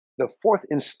The fourth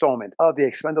installment of the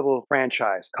Expendables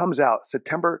franchise comes out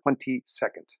September 22nd.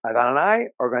 Ivan and I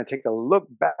are going to take a look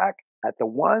back at the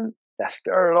one that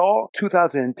started all,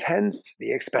 2010's The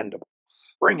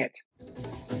Expendables. Bring it.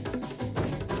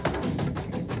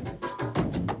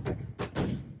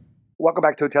 Welcome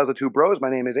back to Tales of Two Bros. My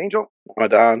name is Angel. I'm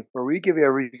Don. Where we give you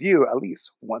a review at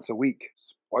least once a week.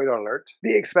 Spoiler alert.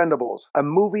 The Expendables, a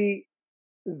movie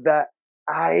that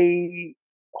I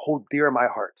hold dear in my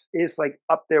heart. It's like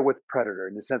up there with Predator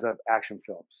in the sense of action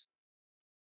films.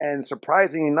 And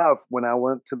surprising enough, when I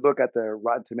went to look at the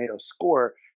Rotten Tomatoes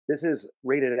score, this is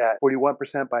rated at 41%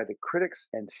 by the critics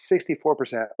and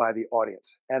 64% by the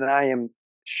audience. And I am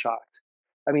shocked.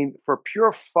 I mean, for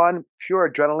pure fun, pure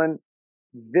adrenaline,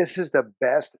 this is the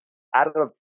best out of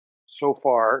so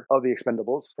far of the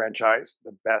Expendables franchise.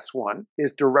 The best one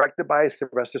is directed by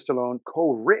Sylvester Stallone,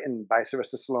 co-written by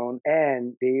Sylvester Stallone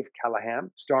and Dave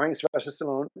Callahan, starring Sylvester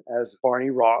Stallone as Barney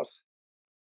Ross.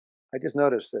 I just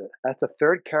noticed that that's the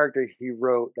third character he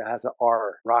wrote that has an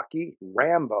R. Rocky,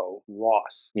 Rambo,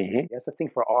 Ross. Mm-hmm. That's the thing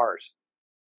for R's.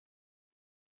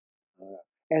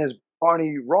 And as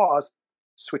Barney Ross,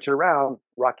 switch it around,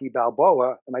 Rocky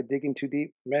Balboa. Am I digging too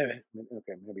deep? Maybe.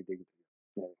 Okay, maybe digging too deep.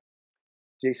 Maybe.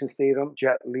 Jason Statham,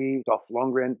 Jet Li, Dolph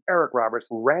Lundgren, Eric Roberts,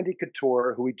 Randy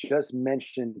Couture, who we just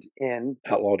mentioned in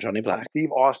Outlaw Johnny Black, Steve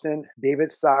Austin,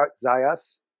 David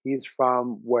Zayas. He's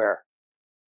from where?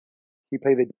 He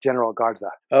played the General Garza.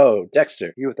 Oh,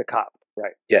 Dexter. He was the cop,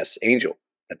 right? Yes, Angel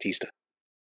Batista.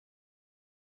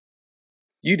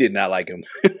 You did not like him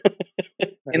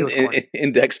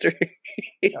in Dexter.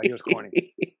 No, he was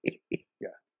corny. Yeah.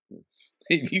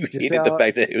 You hated the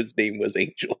fact that his name was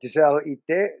Angel. Giselle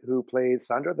Ite, who played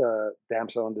Sandra, the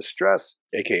damsel in distress.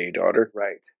 A.K.A. daughter.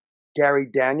 Right. Gary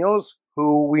Daniels,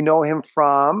 who we know him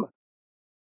from...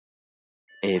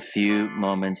 A few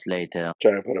moments later.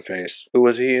 Trying to put a face. Who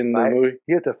was he in the movie?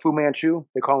 He was the Fu Manchu.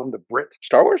 They call him the Brit.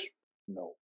 Star Wars?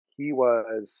 No. He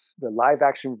was the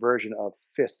live-action version of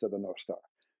Fists of the North Star.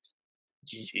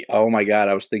 Oh my God,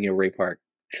 I was thinking of Ray Park.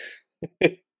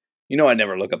 You know I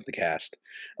never look up the cast.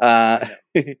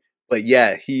 But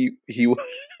yeah, he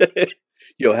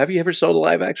Yo, have you ever saw the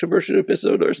live-action version of Fists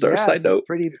of the North Star? Yes, Side note. It's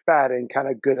pretty bad and kind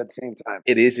of good at the same time.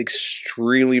 It is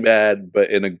extremely bad, but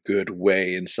in a good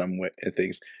way in some way and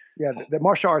things. Yeah, the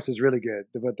martial arts is really good,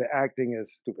 but the acting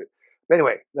is stupid. But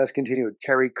anyway, let's continue.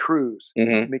 Terry Crews,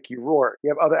 Mickey Rourke. You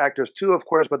have other actors too, of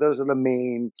course, but those are the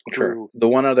main crew. Sure. The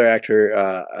one other actor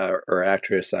or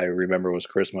actress I remember was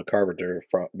Charisma Carpenter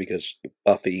because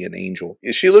Buffy and Angel.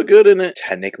 She looked good in it.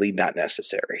 Technically not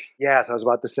necessary. Yes, I was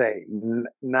about to say,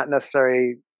 not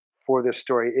necessary for this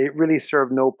story. It really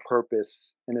served no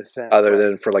purpose in a sense. Other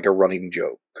than for like a running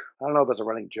joke. I don't know if it's a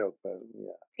running joke, but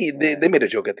yeah. They made a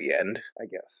joke at the end. I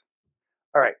guess.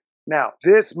 All right. Now,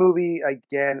 this movie,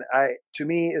 again, to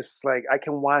me, it's like I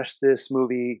can watch this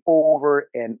movie over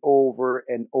and over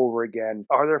and over again.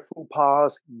 Are there faux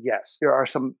pas? Yes. There are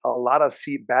a lot of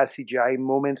bad CGI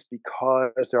moments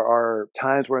because there are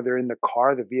times where they're in the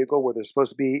car, the vehicle, where they're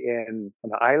supposed to be on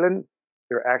the island.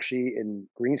 They're actually in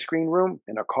green screen room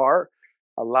in a car.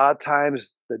 A lot of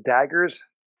times the daggers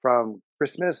from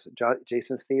Christmas,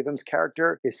 Jason Statham's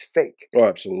character, is fake. Oh,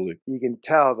 absolutely. You can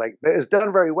tell, like, it's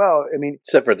done very well. I mean,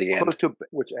 except for the end. Close to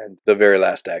which end? The very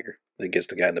last dagger that gets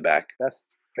the guy in the back.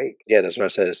 That's fake. Yeah, that's what I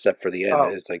said. Except for the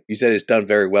end, It's like you said, it's done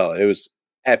very well. It was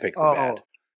epically bad.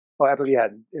 Oh, epically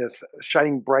bad. It's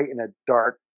shining bright in a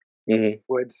dark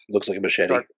woods. Looks like a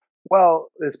machete. Well,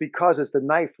 it's because it's the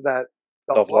knife that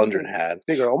Dolph Lundgren had.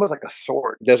 Bigger, almost like a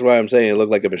sword. That's why I'm saying it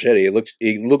looked like a machete. It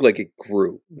looked like it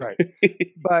grew. Right.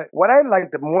 But what I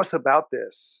liked the most about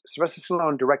this, Sylvester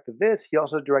Stallone directed this. He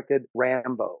also directed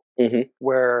Rambo,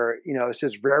 where, it's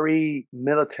just very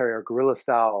military or guerrilla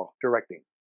style directing.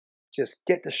 Just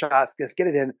get the shots, just get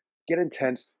it in, get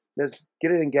intense. Let's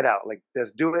get it and get out. Like,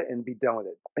 let's do it and be done with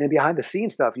it. And behind the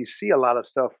scenes stuff, you see a lot of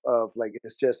stuff of like,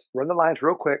 it's just run the lines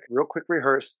real quick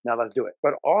rehearse. Now let's do it.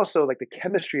 But also like the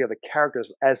chemistry of the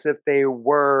characters as if they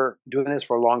were doing this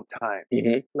for a long time.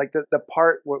 Like the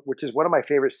part, which is one of my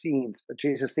favorite scenes,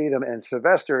 Jason Statham and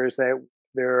Sylvester, is that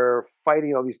they're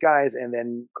fighting all these guys, and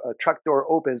then a truck door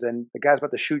opens, and the guy's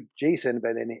about to shoot Jason,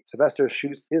 but then Sylvester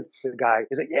shoots the guy.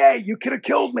 He's like, "Yeah, you could have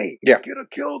killed me. Yeah. You could have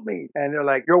killed me." And they're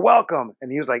like, "You're welcome."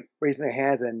 And he was like raising their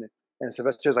hands, and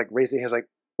Sylvester's like raising his hands, like,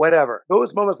 whatever.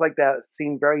 Those moments like that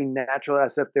seem very natural,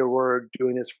 as if they were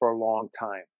doing this for a long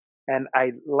time. And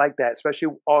I like that,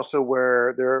 especially also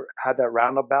where they had that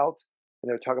roundabout, and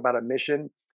they're talking about a mission,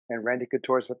 and Randy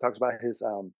Couture talks about his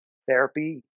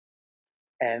therapy.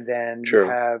 And then you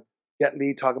have Jet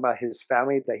Li talking about his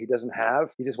family that he doesn't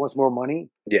have. He just wants more money.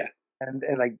 Yeah. and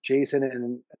like Jason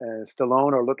and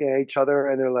Stallone are looking at each other,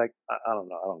 and they're like, I don't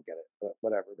know, I don't get it, but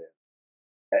whatever it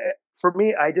is. For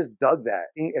me, I just dug that.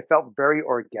 It felt very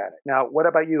organic. Now, what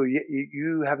about you?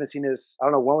 You haven't seen this. I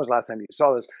don't know when was the last time you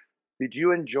saw this. Did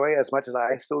you enjoy it as much as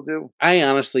I still do? I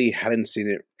honestly hadn't seen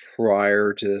it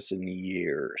prior to this in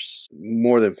years.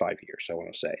 More than 5 years, I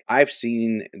want to say. I've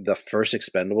seen the first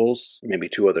Expendables maybe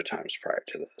 2 other times prior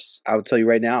to this. I would tell you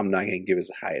right now, I'm not going to give it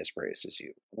as high as praise as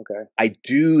you. Okay. I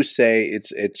do say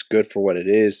it's good for what it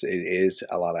is. It is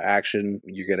a lot of action.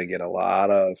 You're going to get a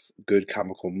lot of good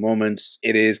comical moments.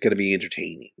 It is going to be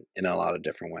entertaining in a lot of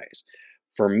different ways.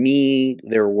 For me,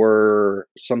 there were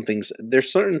some things, there's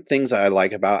certain things I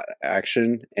like about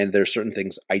action, and there's certain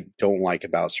things I don't like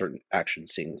about certain action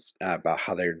scenes, about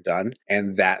how they're done,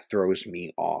 and that throws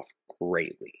me off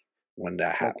greatly when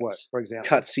that happens. Like what, for example?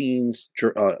 Cutscenes,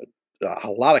 a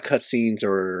lot of cutscenes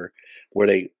are where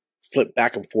they flip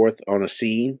back and forth on a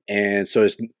scene, and so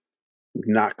it's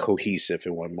not cohesive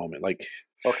in one moment. Like,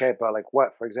 okay, but like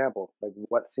what, for example? Like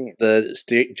what scene?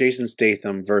 the Jason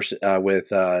Statham versus with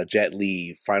Jet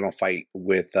Li final fight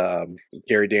with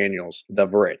Gary Daniels, the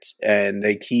Brits, and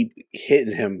they keep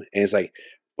hitting him, and it's like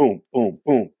boom, boom,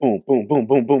 boom, boom, boom, boom,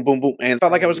 boom, boom, boom, boom, and I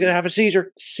felt like I was gonna have a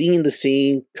seizure. Seeing the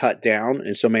scene cut down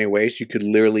in so many ways, you could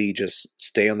literally just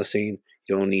stay on the scene.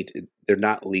 You don't need to, they're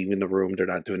not leaving the room. They're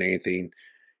not doing anything.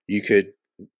 You could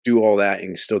do all that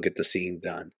and still get the scene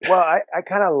done. Well, I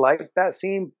kind of liked that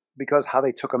scene because how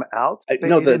they took him out.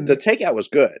 No, the takeout was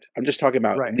good. I'm just talking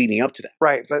about leading up to that.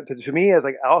 Right, but to me, it's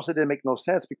like I also didn't make no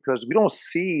sense because we don't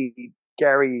see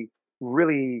Gary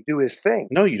really do his thing.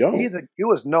 No, you don't. He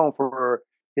was known for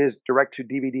his direct to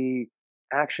DVD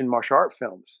action martial art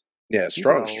films. Yeah,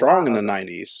 strong in the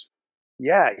 90s.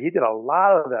 Yeah, he did a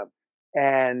lot of them,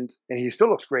 and he still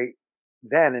looks great.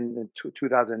 Then in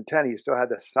 2010, he still had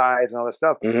the size and all that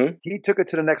stuff. Mm-hmm. He took it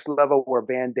to the next level where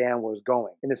Van Damme was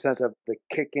going in the sense of the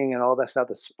kicking and all that stuff,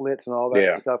 the splits and all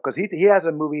that stuff. Because he has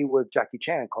a movie with Jackie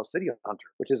Chan called City Hunter,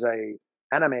 which is a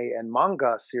anime and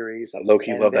manga series.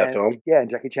 Low-key love that film. Yeah, and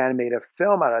Jackie Chan made a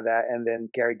film out of that, and then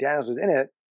Gary Daniels was in it,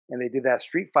 and they did that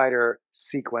Street Fighter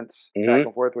sequence back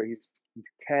and forth where he's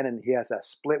Ken, and he has that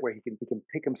split where he can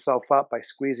pick himself up by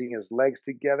squeezing his legs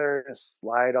together and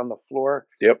slide on the floor.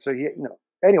 Yep. So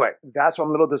anyway, that's why I'm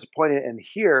a little disappointed in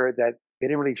here that they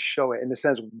didn't really show it in the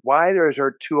sense why there's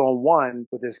our 2-on-1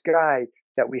 with this guy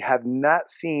that we have not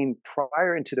seen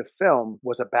prior into the film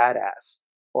was a badass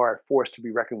or a force to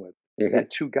be reckoned with. Mm-hmm. That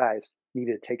 2 guys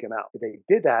needed to take him out. If they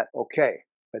did that, okay.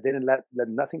 But they didn't let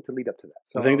nothing to lead up to that.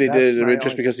 So I think they did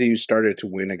just because he started to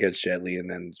win against Jet Li, and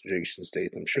then Jason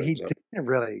Statham shows up. He didn't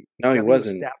really. No, he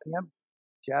wasn't.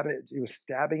 He was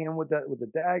stabbing him with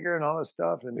the dagger and all that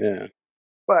stuff. And yeah.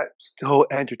 But still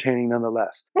entertaining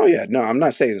nonetheless. Oh yeah, no, I'm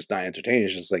not saying it's not entertaining.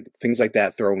 It's just like things like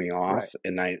that throw me off,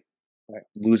 and I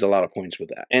lose a lot of points with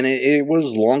that. And it was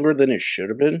longer than it should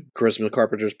have been. Charisma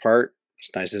Carpenter's part, as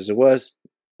nice as it was,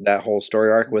 that whole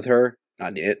story arc with her,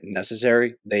 not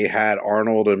necessary. They had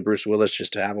Arnold and Bruce Willis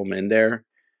just to have them in there.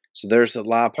 So there's a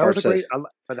lot of parts but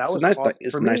that was nice. Awesome.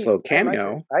 It's a nice little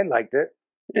cameo. I liked it.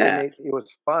 Yeah, it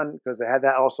was fun because they had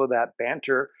that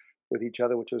banter with each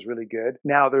other, which was really good.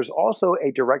 Now there's also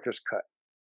a director's cut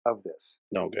of this.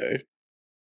 Okay.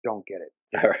 Don't get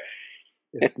it. All right.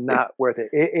 It's not worth it.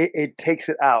 It takes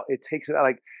it out. It takes it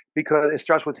out because it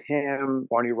starts with him,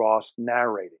 Barney Ross,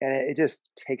 narrating, and it just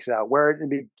takes it out. Where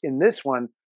in this one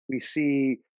we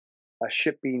see a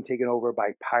ship being taken over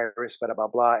by pirates, blah blah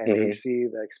blah, and we see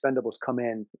the Expendables come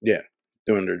in. Yeah,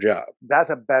 doing their job. That's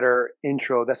a better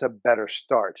intro. That's a better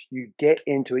start. You get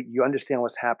into it. You understand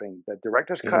what's happening. The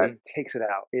director's cut takes it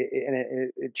out,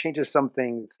 and it changes some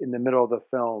things in the middle of the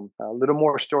film. A little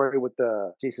more story with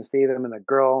the Jason Statham and the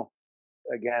girl.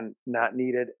 Again, not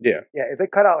needed. Yeah. If they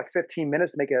cut out like 15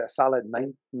 minutes to make it a solid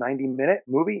 90-minute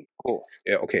movie, cool.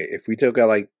 Yeah, okay. If we took out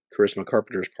like Charisma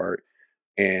Carpenter's part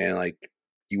and like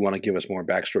you want to give us more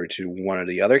backstory to one of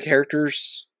the other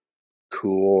characters,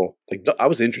 cool. Like I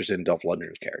was interested in Dolph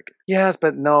Lundgren's character. Yes,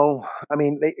 but no. I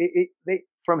mean, they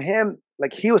from him,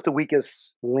 like he was the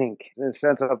weakest link in the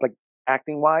sense of like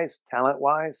acting wise, talent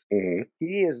wise. Mm-hmm.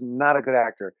 He is not a good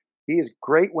actor. He is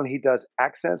great when he does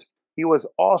accents. He was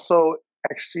also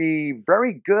actually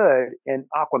very good in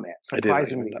Aquaman.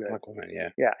 Surprisingly good. Aquaman, yeah.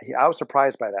 Yeah, I was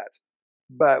surprised by that.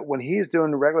 But when he's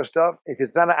doing regular stuff, if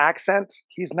it's not an accent,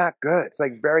 he's not good. It's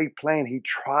like very plain. He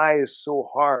tries so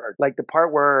hard. Like the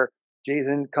part where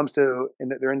Jason comes to,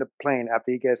 and they're in the plane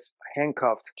after he gets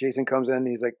handcuffed. Jason comes in and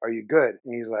he's like, "Are you good?"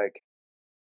 And he's like,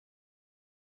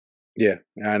 "Yeah,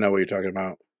 I know what you're talking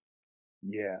about."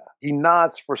 Yeah. He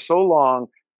nods for so long.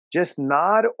 Just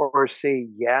nod or say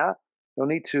yeah. No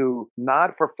need to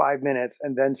nod for 5 minutes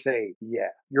and then say, yeah,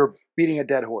 you're beating a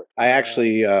dead horse. I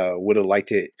actually would have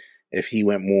liked it if he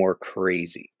went more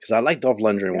crazy, because I like Dolph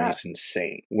Lundgren when he's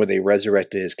insane. Where they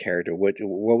resurrected his character. What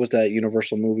was that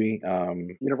Universal movie?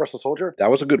 Universal Soldier.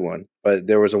 That was a good one, but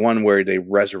there was a one where they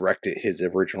resurrected his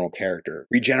original character.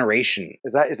 Regeneration.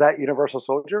 Is that Universal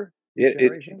Soldier?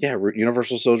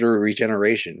 Universal Soldier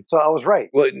Regeneration. So I was right.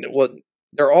 Well,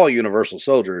 they're all Universal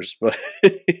Soldiers, but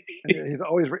he's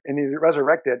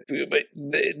resurrected. But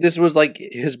this was like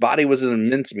his body was in a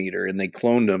mincemeter, and they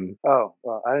cloned him. Oh,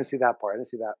 well, I didn't see that part.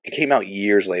 It came out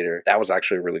years later. That was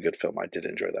actually a really good film. I did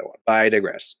enjoy that one. But I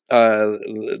digress.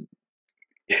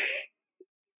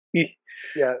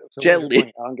 Yeah. So Jet Li.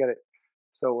 I don't get it.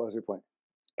 So what was your point?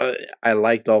 I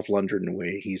like Dolph Lundgren the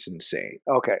way he's insane.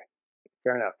 Okay.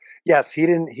 Fair enough. Yes, he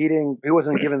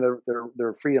wasn't given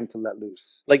their freedom to let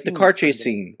loose. Like the car chase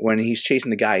scene when he's chasing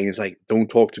the guy and he's like, "Don't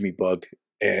talk to me, bug,"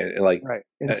 and like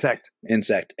insect, and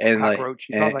cockroach,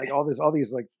 like all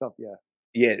these like stuff.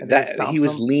 Yeah, that he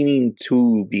was leaning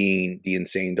to being the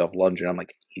insane Dolph Lundgren. I'm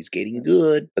like, he's getting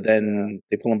good, but then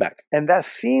they pull him back. And that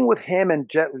scene with him and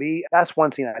Jet Li, that's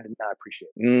one scene I did not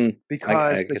appreciate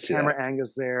because the camera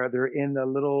angles there. They're in the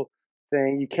little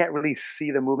thing. You can't really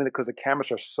see the movement because the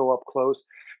cameras are so up close.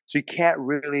 So you can't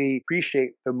really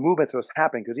appreciate the movements that was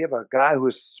happening because you have a guy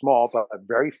who's small but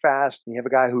very fast, and you have a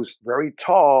guy who's very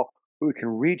tall who can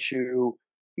reach you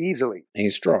easily. And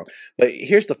he's strong. But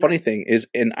here's the funny thing is,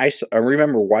 and I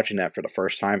remember watching that for the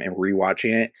first time and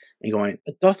rewatching it and going,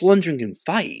 Dolph Lundgren can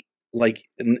fight like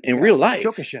in real life.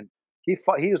 Kyokushin. He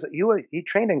fought. He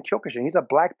trained in Kyokushin. He's a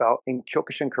black belt in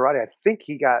Kyokushin karate. I think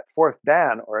he got 4th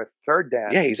dan or 3rd dan.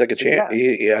 Yeah, he's like a champ.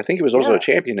 Yeah. I think he was also a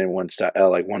champion in one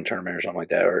tournament or something like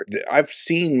that. Or I've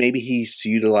seen maybe he's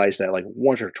utilized that like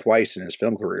once or twice in his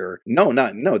film career. No.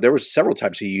 There was several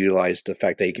times he utilized the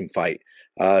fact that he can fight.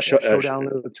 Showdown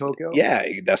Little Tokyo. Yeah,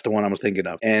 that's the one I was thinking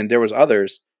of. And there was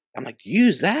others. I'm like,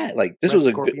 use that. Like this was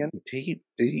Scorpion. A good. Did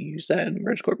he use that in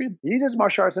Red Scorpion? He did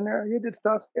martial arts in there. He did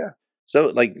stuff. Yeah.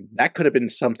 So, like, that could have been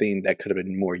something that could have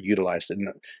been more utilized.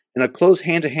 In a close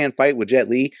hand-to-hand fight with Jet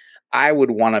Li, I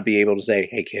would want to be able to say,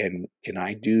 hey, can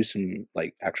I do some,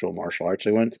 like, actual martial arts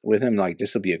with him? Like,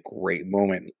 this would be a great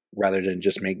moment rather than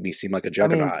just make me seem like a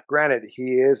juggernaut. I mean, granted,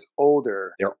 he is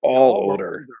older. They're all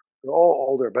older. They're all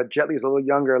older, but Jet Li's a little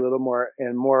younger, a little more,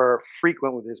 and more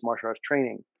frequent with his martial arts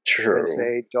training. True.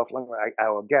 Say Dolph Lundgren, I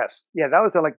will guess. Yeah, that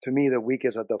was to me the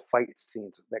weakest of the fight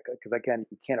scenes because again,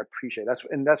 you can't appreciate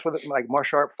that's what like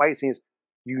martial art fight scenes.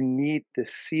 You need to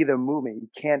see the movement. You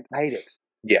can't hide it.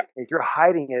 Yeah. If you're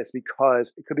hiding it, it's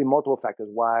because it could be multiple factors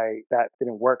why that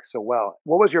didn't work so well.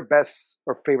 What was your best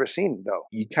or favorite scene, though?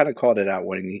 You kind of called it out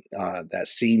when that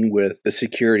scene with the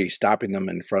security stopping them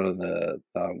in front of the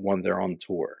one they're on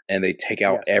tour, and they take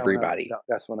out everybody.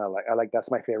 That's one I like. That's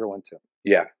my favorite one too.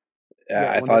 Yeah.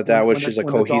 I thought that was just a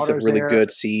cohesive, really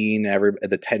good scene.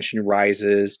 The tension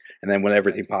rises, and then when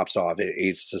everything pops off,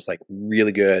 it's just like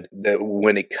really good.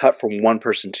 When it cut from one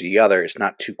person to the other, it's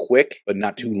not too quick, but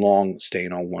not too long,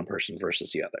 staying on one person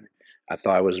versus the other. I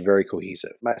thought it was very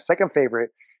cohesive. My second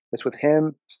favorite is with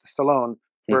him, Stallone,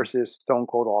 versus Stone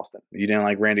Cold Austin. You didn't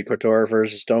like Randy Couture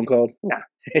versus Stone Cold? Nah.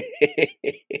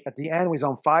 At the end, when he's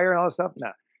on fire and all that stuff?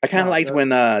 Nah. I kind of liked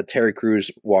when Terry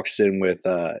Crews walks in with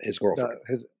his girlfriend.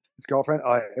 His girlfriend.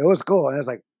 Oh, it was cool. And it's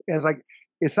like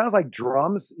it sounds like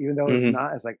drums, even though it's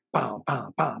not. It's like bam,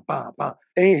 bam, bam, bam, bam.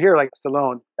 And you hear like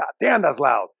Stallone, God damn, that's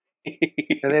loud.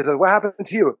 And they said, "What happened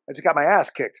to you?" I just got my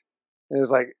ass kicked. And it was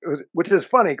like, which is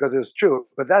funny because it's true.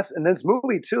 But in this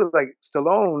movie too, like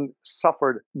Stallone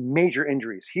suffered major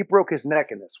injuries. He broke his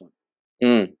neck in this one.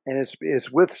 And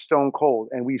it's with Stone Cold,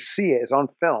 and we see it. It's on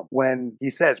film when he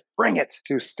says, "Bring it"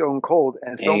 to Stone Cold,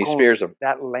 and Stone he Cold spears him.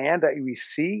 That land that we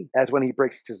see, that's when he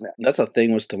breaks his neck. That's the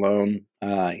thing with Stallone.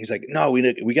 He's like, "No,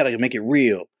 we got to make it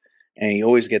real," and he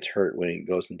always gets hurt when he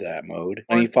goes into that mode.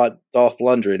 When he fought Dolph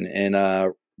Lundgren in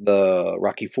the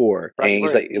Rocky IV, and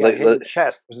he's like, hit in the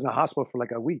chest. Was in the hospital for like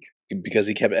a week because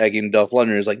he kept egging Dolph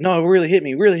Lundgren. He's like, "No, really hit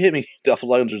me, really hit me." Dolph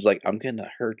Lundgren's like, "I'm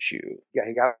gonna hurt you." Yeah,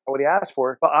 he got what he asked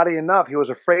for. But oddly enough, he was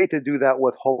afraid to do that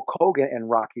with Hulk Hogan in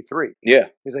Rocky III. Yeah,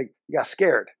 he's like, he got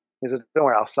scared. He says, "Don't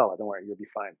worry, I'll sell it. Don't worry, you'll be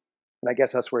fine." And I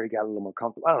guess that's where he got a little more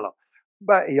comfortable. I don't know,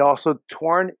 but he also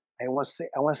torn. I want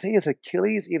to say his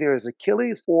Achilles, either his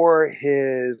Achilles or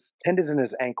his tendons in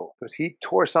his ankle, because he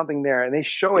tore something there, and they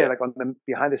show it like on the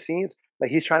behind the scenes, like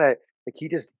he's trying to, like he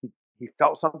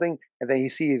felt something, and then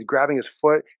he's grabbing his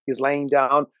foot, he's laying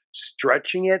down,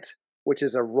 stretching it, which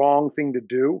is a wrong thing to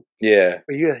do. Yeah,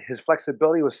 but his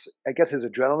flexibility was, I guess, his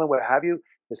adrenaline, what have you,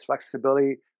 his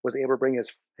flexibility was able to bring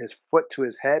his foot to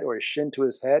his head or his shin to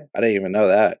his head. I didn't even know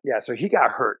that. Yeah, so he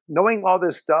got hurt. Knowing all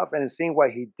this stuff and seeing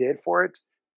what he did for it,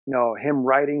 him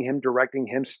writing, him directing,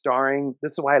 him starring,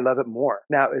 this is why I love it more.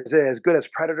 Now, is it as good as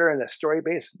Predator and the story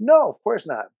base? No, of course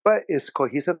not. But it's a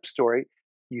cohesive story.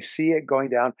 You see it going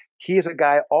down. He is a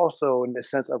guy also in the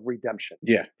sense of redemption.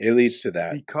 Yeah, it leads to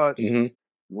that. Because,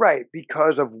 right,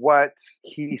 because of what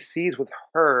he sees with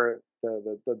her,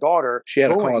 the daughter. She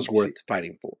had a cause worth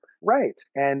fighting for. Right.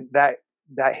 And that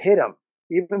hit him.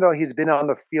 Even though he's been on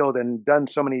the field and done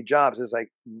so many jobs, it's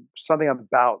like something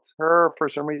about her for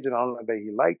some reason. I don't know that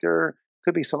he liked her.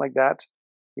 Could be something like that.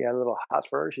 He had a little hot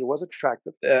for her. She was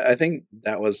attractive. I think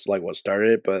that was like what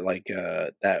started it, but like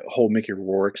that whole Mickey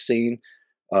Rourke scene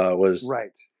was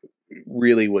right.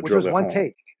 Really what drove it home. One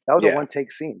take. That was a one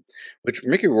take scene. Which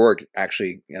Mickey Rourke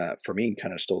actually, for me,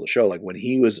 kind of stole the show. Like when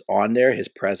he was on there, his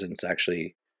presence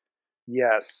actually.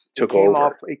 Yes, took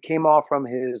over. It came off from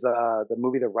his the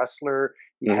movie The Wrestler.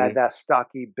 He had that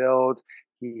stocky build.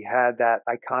 He had that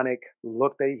iconic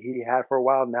look that he had for a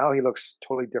while. Now he looks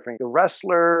totally different. The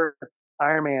Wrestler,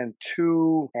 Iron Man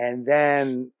 2, and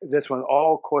then this one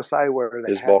all coincided where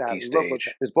they his had bulky that stage.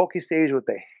 His bulky stage with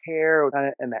the hair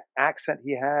and the accent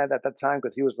he had at that time,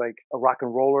 because he was like a rock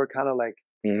and roller kind of like.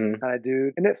 Kind of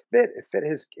dude, and it fit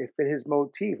his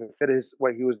motif, it fit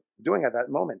what he was doing at that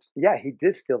moment. Yeah, he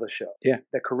did steal the show. Yeah,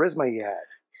 the charisma he had.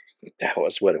 That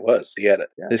was what it was. He had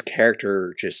his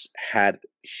character just had a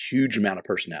huge amount of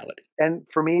personality. And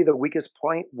for me, the weakest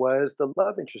point was the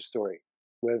love interest story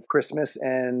with Christmas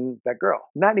and that girl.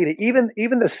 Not needed.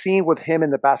 Even the scene with him in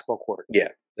the basketball court. Yeah.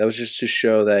 That was just to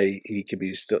show that he could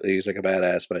be he's like a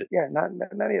badass, but yeah, not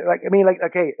like, I mean, like,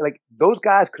 okay, like those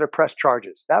guys could have pressed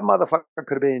charges. That motherfucker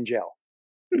could have been in jail.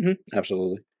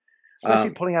 Absolutely. Especially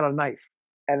pulling out a knife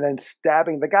and then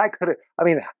stabbing. The guy could have, I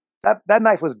mean, that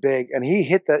knife was big, and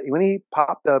when he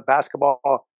popped the basketball,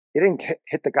 it didn't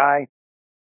hit the guy.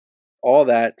 All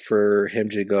that for him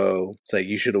to go, it's like,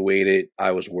 you should have waited.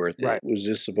 I was worth it. Right. Was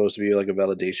this supposed to be like a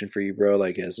validation for you, bro?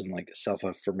 Like as in like a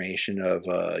self-affirmation of,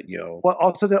 well,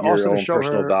 also to show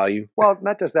personal her value. Well,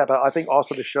 not just that, but I think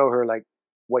also to show her like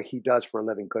what he does for a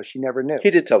living, because she never knew. He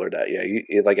did tell her that.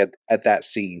 Yeah. Like at that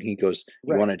scene, he goes,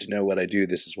 you wanted to know what I do.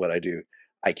 This is what I do.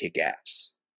 I kick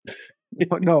ass.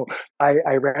 No,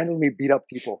 I randomly beat up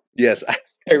people. Yes. I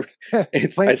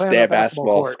stab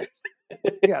basketballs.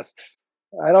 Yes.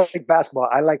 I don't like basketball.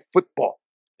 I like football.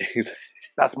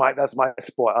 That's my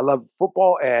sport. I love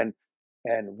football and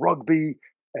rugby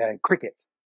and cricket.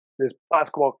 This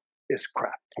basketball is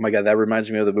crap. Oh my God, that reminds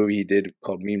me of the movie he did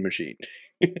called Mean Machine.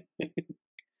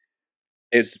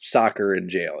 It's soccer in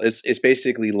jail. It's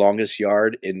basically Longest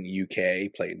Yard in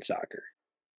UK playing soccer.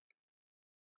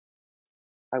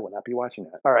 I will not be watching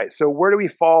that. All right, so where do we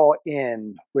fall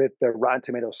in with the Rotten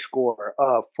Tomatoes score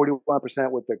of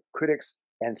 41% with the critics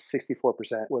and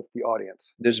 64% with the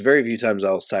audience? There's very few times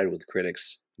I'll side with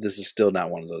critics. This is still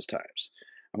not one of those times.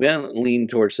 I'm going to lean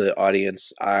towards the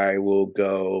audience. I will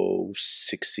go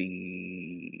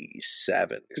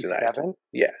 67. 67?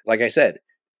 Yeah. Like I said,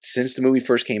 since the movie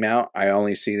first came out, I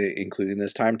only seen it, including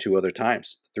this time, 2 other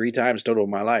times. 3 times total in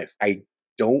my life. I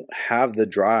don't have the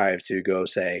drive to go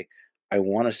say, I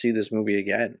want to see this movie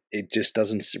again. It just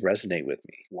doesn't resonate with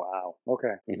me. Wow.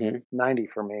 Okay. 90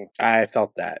 for me. I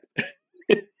felt that.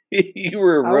 You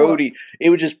were a roadie. It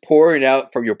was just pouring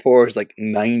out from your pores like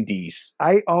 90s.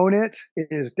 I own it. It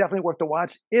is definitely worth the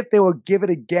watch. If they would give it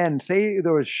again, say they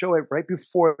would show it right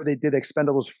before they did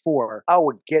Expendables 4, I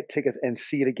would get tickets and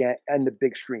see it again on the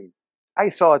big screen. I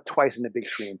saw it twice in the big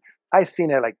screen. I've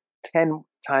seen it like 10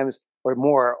 times or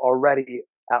more already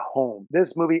at home.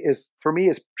 This movie is, for me,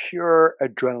 is pure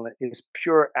adrenaline. It's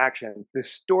pure action. The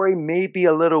story may be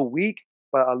a little weak,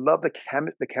 but I love the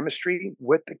chemistry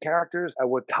with the characters. I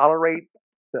would tolerate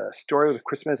the story with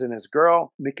Christmas and his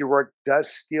girl. Mickey Rourke does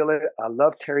steal it. I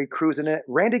love Terry Crews in it.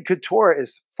 Randy Couture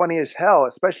is funny as hell,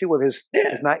 especially with his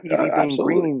 "It's not easy being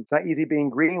green." It's not easy being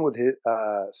green with his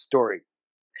story.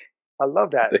 I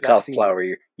love that. The cauliflower,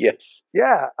 yes.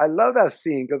 Yeah, I love that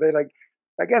scene because they're like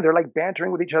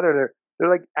bantering with each other. They're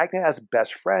like acting as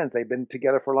best friends. They've been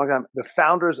together for a long time. The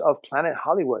founders of Planet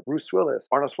Hollywood, Bruce Willis,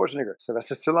 Arnold Schwarzenegger,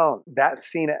 Sylvester Stallone. That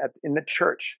scene in the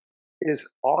church is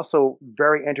also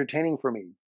very entertaining for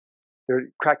me. They're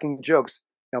cracking jokes.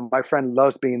 My friend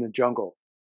loves being in the jungle.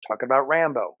 Talking about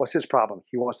Rambo. What's his problem?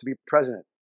 He wants to be president.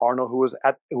 Arnold, who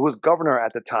was governor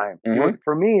at the time.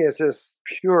 For me, it's just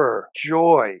pure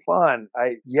joy, fun.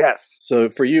 Yes. So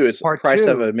for you, it's price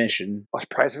of admission.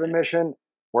 Price of admission.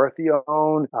 Worth the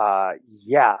own.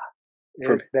 Yeah.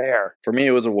 It's there. For me,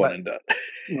 it was a one and done.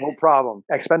 No problem.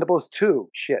 Expendables 2.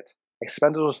 Shit.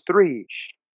 Expendables 3.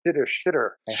 shitter.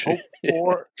 I hope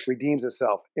 4 redeems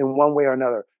itself in one way or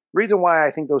another. Reason why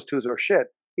I think those 2s are shit,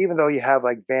 even though you have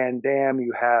like Van Damme,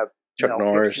 you have Chuck Mel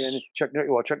Norris. Gibson, Chuck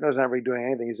Norris not really doing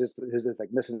anything. He's just like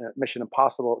Mission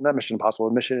Impossible, not Mission Impossible,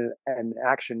 Mission and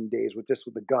Action days with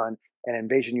the gun and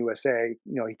Invasion USA.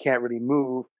 He can't really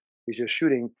move. He's just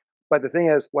shooting. But the thing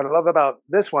is, what I love about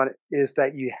this one is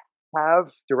that you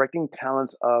have directing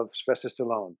talents of Sylvester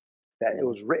Stallone, that it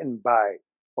was written by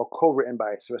or co-written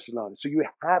by Sylvester Stallone. So you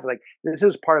have this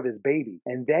is part of his baby.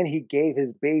 And then he gave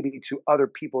his baby to other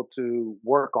people to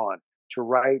work on, to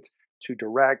write, to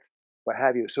direct, what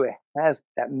have you. So it has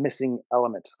that missing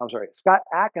element. I'm sorry. Scott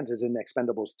Adkins is in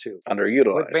Expendables too.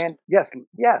 Underutilized.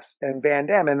 Yes. And Van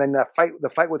Damme. And then the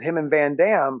fight with him and Van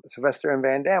Damme, Sylvester and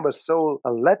Van Damme, was so a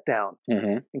letdown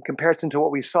in comparison to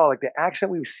what we saw. Like the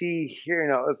action we see here,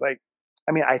 it's like,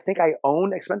 I think I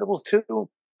own Expendables 2.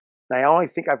 And I only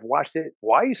think I've watched it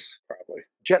twice. Probably.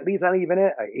 Jet Li's not even in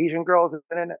it. An Asian girl's in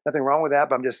it. Nothing wrong with that.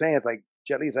 But I'm just saying, it's like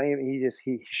Jet Li's not even.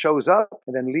 He shows up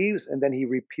and then leaves, and then he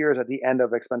reappears at the end of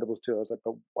Expendables 2. I was like,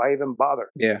 but why even bother?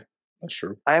 Yeah, that's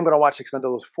true. I am going to watch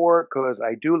Expendables 4 because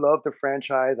I do love the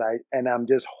franchise. I'm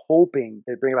just hoping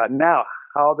they bring about now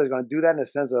how they're going to do that in the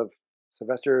sense of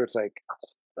Sylvester. It's like,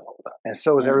 and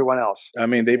so is everyone else.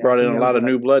 They brought in a lot of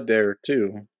new blood there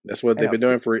too. That's what they've been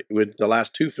doing with the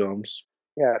last 2 films.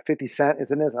 Yeah, 50 Cent is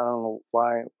in this. I don't know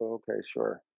why. Okay,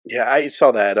 sure. Yeah, I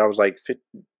saw that. I was like,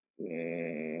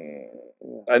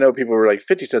 I know people were like,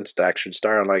 50 Cent's the action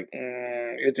star. I'm like,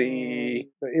 is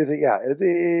he? Is he? Yeah, is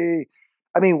he?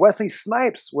 Wesley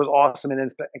Snipes was awesome in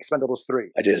Expendables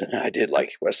 3. I did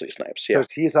like Wesley Snipes, yeah.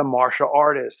 Because he's a martial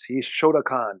artist. He's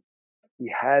Shotokan. He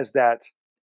has that.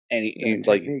 And he's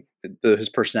like, his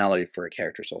personality for a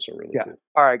character is also really cool.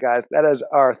 All right, guys, that is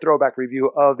our throwback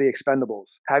review of The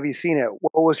Expendables. Have you seen it?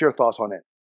 What was your thoughts on it?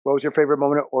 What was your favorite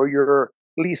moment or your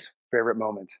least favorite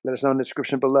moment? Let us know in the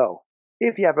description below.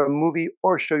 If you have a movie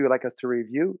or show you'd like us to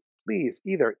review, please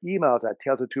either email us at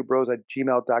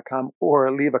talesoftvbros@gmail.com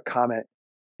or leave a comment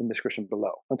in the description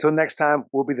below. Until next time,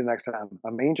 we'll be the next time.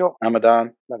 I'm Angel. I'm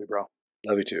Adon. Love you, bro.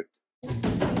 Love you too.